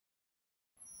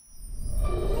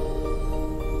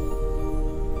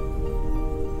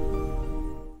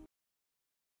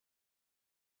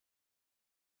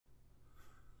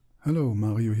Hello,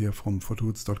 Mario here from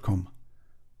photools.com.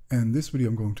 In this video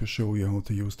I'm going to show you how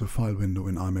to use the file window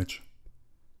in IMatch.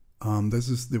 This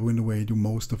is the window where you do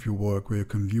most of your work, where you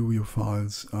can view your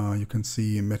files, you can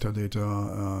see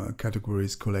metadata,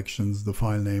 categories, collections, the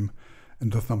file name,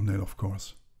 and the thumbnail, of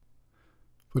course.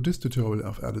 For this tutorial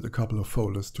I've added a couple of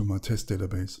folders to my test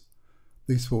database.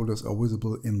 These folders are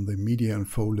visible in the Media and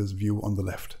Folders view on the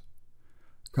left.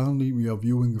 Currently we are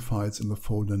viewing the files in the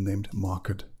folder named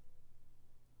Market.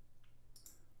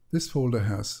 This folder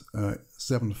has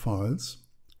 7 files,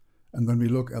 and when we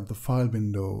look at the file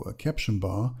window caption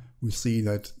bar, we see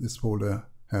that this folder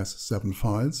has 7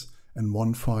 files and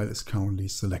 1 file is currently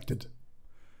selected.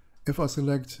 If I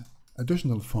select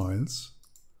additional files,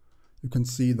 you can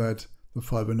see that the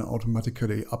file window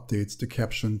automatically updates the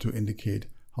caption to indicate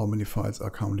how many files are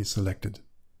currently selected.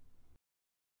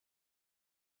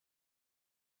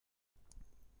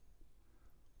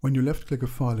 When you left-click a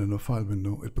file in a file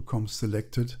window, it becomes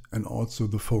selected and also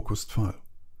the focused file.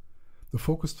 The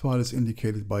focused file is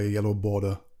indicated by a yellow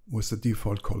border with the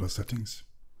default color settings.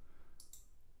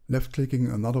 Left-clicking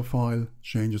another file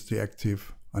changes the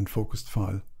active and focused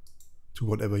file to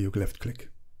whatever you left-click.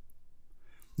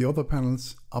 The other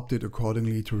panels update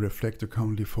accordingly to reflect the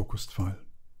currently focused file.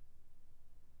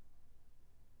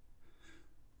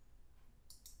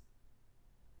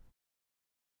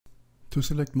 To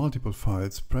select multiple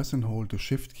files, press and hold the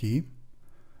Shift key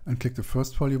and click the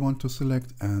first file you want to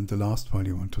select and the last file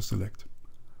you want to select.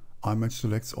 IMatch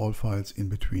selects all files in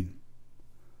between.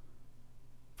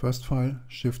 First file,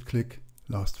 Shift click,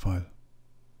 last file.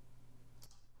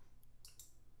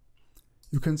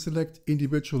 You can select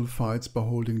individual files by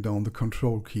holding down the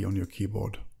Control key on your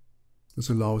keyboard. This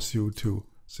allows you to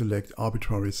select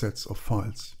arbitrary sets of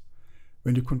files.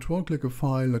 When you Control click a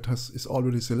file that is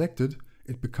already selected,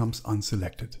 it becomes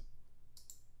unselected.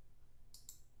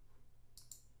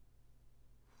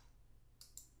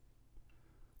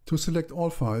 To select all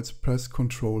files, press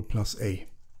Ctrl+A.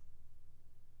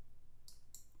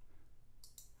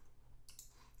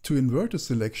 To invert a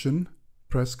selection,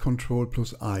 press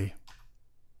Ctrl+I.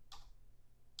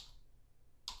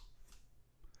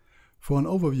 For an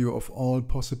overview of all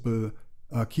possible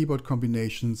keyboard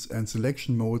combinations and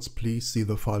selection modes, please see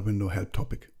the file window help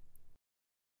topic.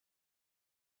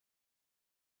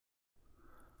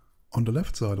 On the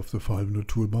left side of the file window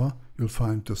toolbar, you'll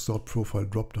find the Sort Profile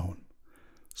dropdown.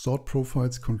 Sort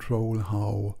profiles control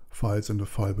how files in the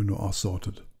file window are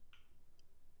sorted.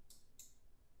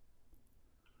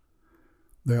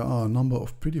 There are a number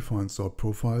of predefined sort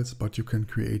profiles, but you can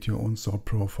create your own sort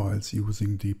profiles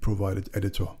using the provided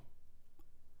editor.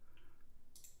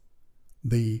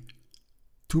 The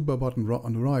toolbar button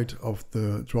on the right of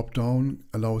the dropdown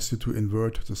allows you to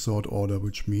invert the sort order,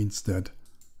 which means that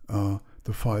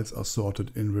the files are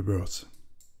sorted in reverse.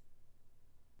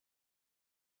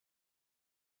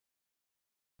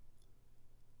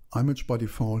 IMatch by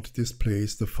default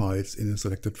displays the files in the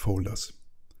selected folders.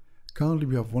 Currently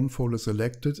we have one folder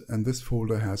selected and this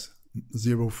folder has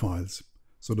 0 files,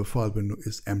 so the file window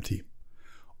is empty.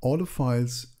 All the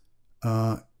files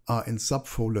are in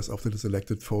subfolders of the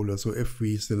selected folder, so if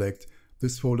we select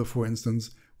this folder, for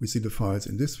instance, we see the files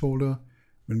in this folder.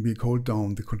 When we hold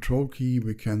down the Control key,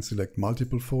 we can select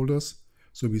multiple folders,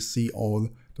 so we see all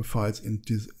the files in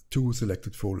these 2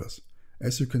 selected folders.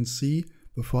 As you can see,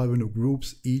 the file window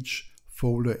groups each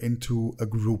folder into a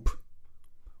group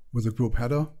with a group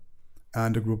header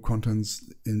and the group contents,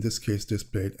 in this case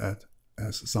displayed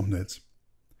as thumbnails.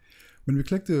 When we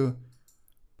click the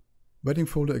wedding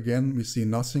folder again, we see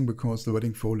nothing because the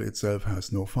wedding folder itself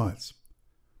has no files.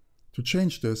 To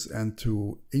change this and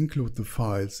to include the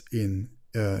files in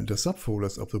the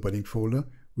subfolders of the wedding folder,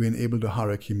 we enable the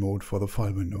hierarchy mode for the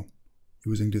file window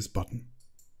using this button.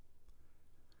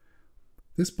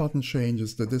 This button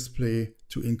changes the display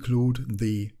to include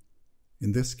the,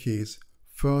 in this case,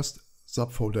 first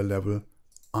subfolder level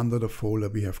under the folder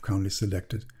we have currently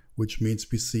selected, which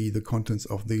means we see the contents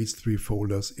of these 3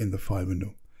 folders in the file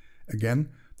window.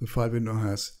 Again, the file window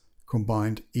has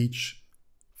combined each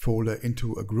folder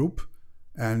into a group,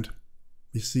 and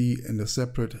we see in the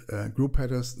separate group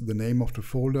headers the name of the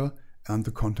folder and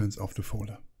the contents of the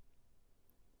folder.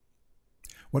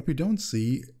 What we don't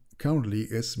see currently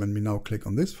is when we now click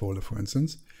on this folder, for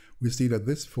instance, we see that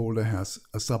this folder has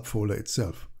a subfolder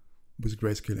itself with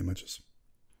grayscale images.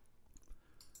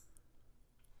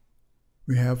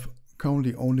 We have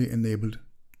currently only enabled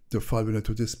the file window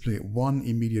to display one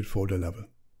immediate folder level.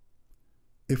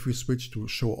 If we switch to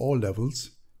show all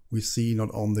levels, we see not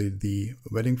only the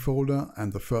wedding folder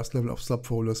and the first level of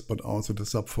subfolders, but also the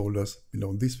subfolders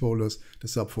below these folders, the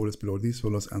subfolders below these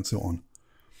folders, and so on.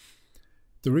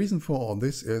 The reason for all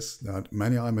this is that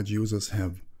many IMatch users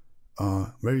have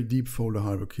very deep folder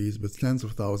hierarchies with tens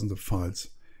of thousands of files,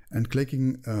 and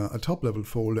clicking a top-level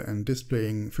folder and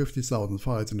displaying 50,000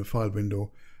 files in the file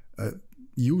window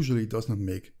usually does not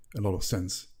make a lot of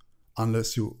sense,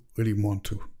 unless you really want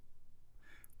to.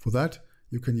 For that,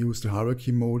 you can use the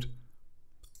hierarchy mode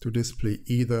to display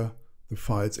either the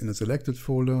files in a selected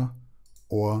folder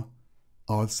or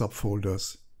all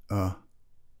subfolders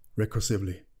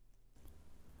recursively.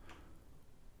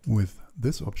 With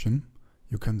this option,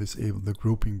 you can disable the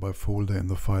grouping by folder in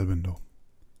the file window.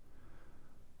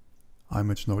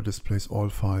 IMatch now displays all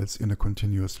files in a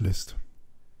continuous list.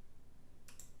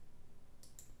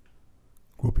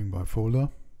 Grouping by folder,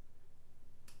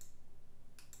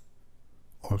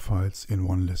 all files in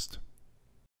one list.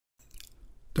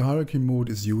 The hierarchy mode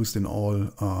is used in all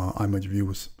IMatch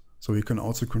views, so you can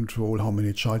also control how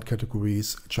many child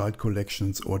categories, child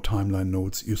collections or timeline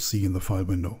nodes you see in the file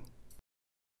window.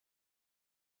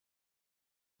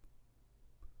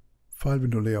 File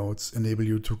window layouts enable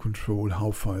you to control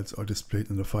how files are displayed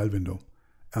in the file window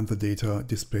and the data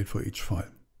displayed for each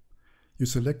file. You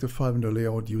select the file window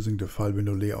layout using the file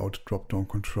window layout drop-down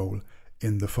control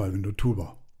in the file window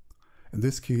toolbar. In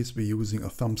this case, we're using a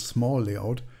thumb small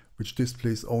layout which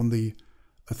displays only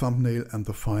a thumbnail and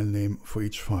the file name for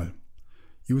each file.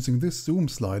 Using this zoom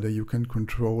slider, you can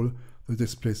control the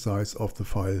display size of the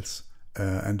files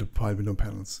and the file window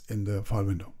panels in the file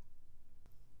window.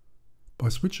 By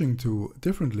switching to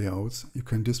different layouts, you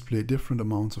can display different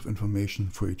amounts of information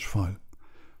for each file.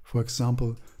 For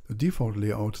example, the default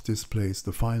layout displays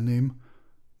the file name,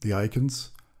 the icons,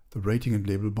 the rating and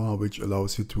label bar, which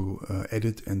allows you to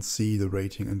edit and see the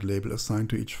rating and label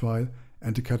assigned to each file,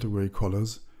 and the category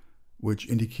colors, which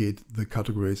indicate the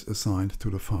categories assigned to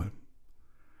the file.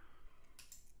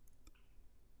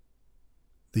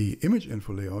 The image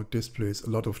info layout displays a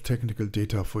lot of technical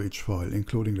data for each file,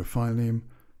 including the file name,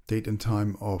 date and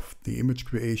time of the image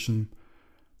creation,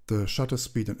 the shutter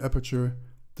speed and aperture,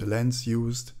 the lens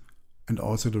used, and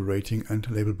also the rating and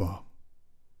label bar.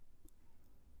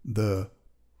 The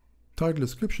title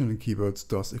description and keywords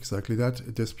does exactly that.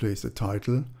 It displays the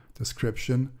title,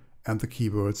 description, and the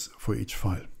keywords for each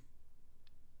file.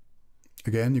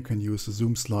 Again, you can use the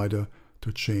zoom slider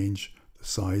to change the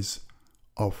size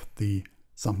of the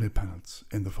thumbnail panels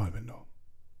in the file window.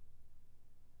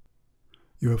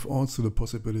 You have also the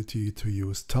possibility to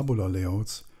use tabular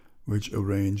layouts, which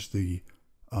arrange the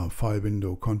file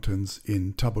window contents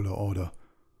in tabular order.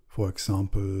 For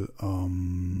example,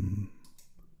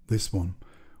 this one,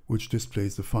 which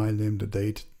displays the file name, the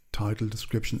date, title,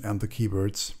 description, and the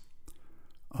keywords,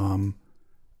 and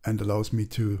allows me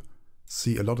to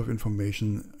see a lot of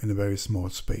information in a very small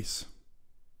space.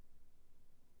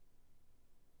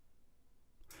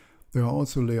 There are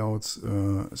also layouts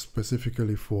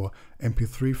specifically for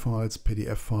MP3 files,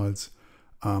 PDF files,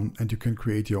 and you can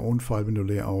create your own file window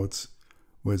layouts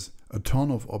with a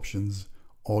ton of options,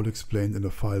 all explained in the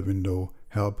file window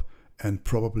help and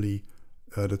probably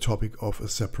the topic of a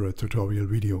separate tutorial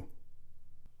video.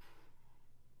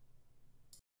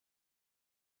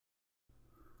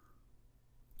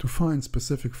 To find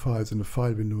specific files in the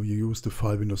file window, you use the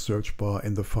file window search bar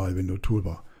in the file window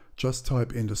toolbar. Just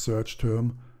type in the search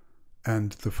term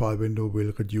and the file window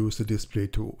will reduce the display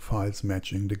to files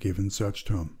matching the given search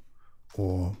term,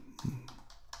 or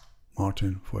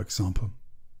Martin, for example.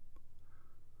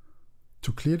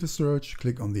 To clear the search,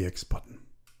 click on the X button.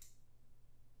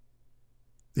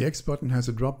 The X button has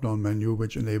a drop-down menu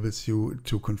which enables you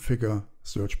to configure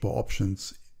search bar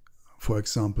options. For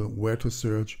example, where to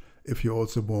search, if you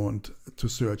also want to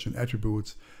search in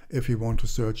attributes, if you want to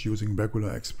search using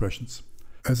regular expressions.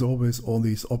 As always, all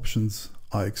these options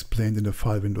are explained in the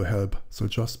file window help, so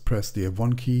just press the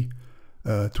F1 key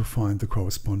to find the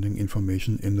corresponding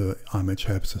information in the IMatch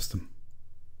help system.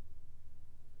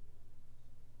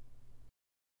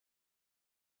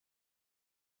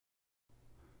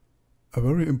 A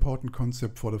very important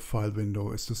concept for the file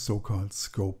window is the so-called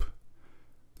scope.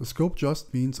 The scope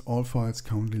just means all files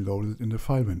currently loaded in the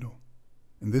file window.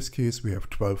 In this case, we have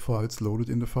 12 files loaded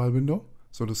in the file window,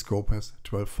 so the scope has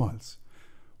 12 files.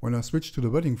 When I switch to the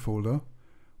wedding folder,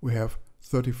 we have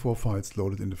 34 files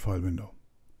loaded in the file window.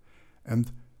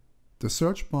 And the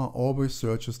search bar always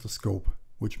searches the scope,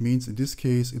 which means in this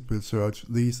case it will search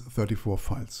these 34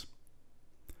 files.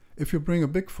 If you bring a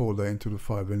big folder into the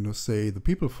file window, say the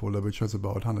people folder, which has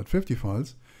about 150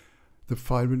 files, the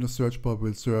file window search bar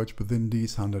will search within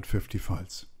these 150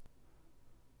 files.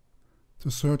 To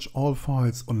search all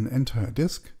files on an entire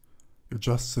disk, you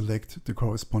just select the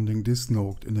corresponding disk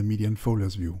node in the Media and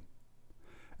Folders view.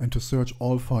 And to search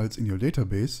all files in your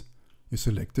database, you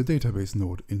select the database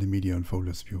node in the Media and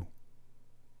Folders view.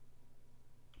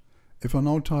 If I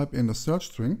now type in a search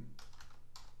string,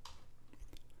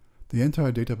 the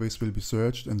entire database will be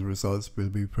searched and the results will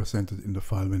be presented in the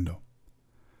file window.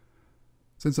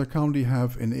 Since I currently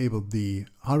have enabled the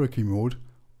hierarchy mode,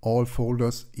 all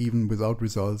folders, even without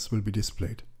results, will be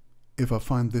displayed. If I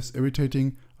find this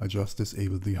irritating, I just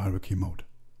disable the hierarchy mode.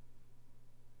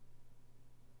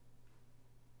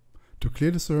 To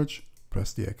clear the search,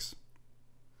 press the X.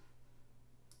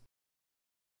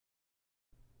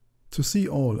 To see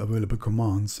all available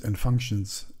commands and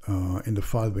functions in the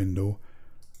file window,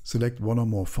 select one or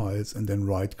more files and then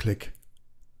right-click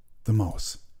the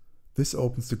mouse. This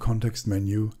opens the context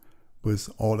menu with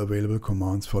all available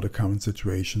commands for the current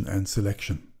situation and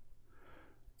selection.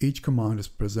 Each command is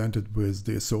presented with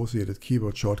the associated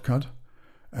keyboard shortcut,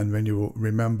 and when you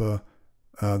remember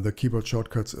the keyboard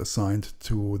shortcuts assigned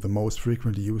to the most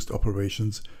frequently used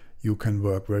operations, you can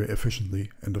work very efficiently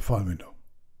in the file window.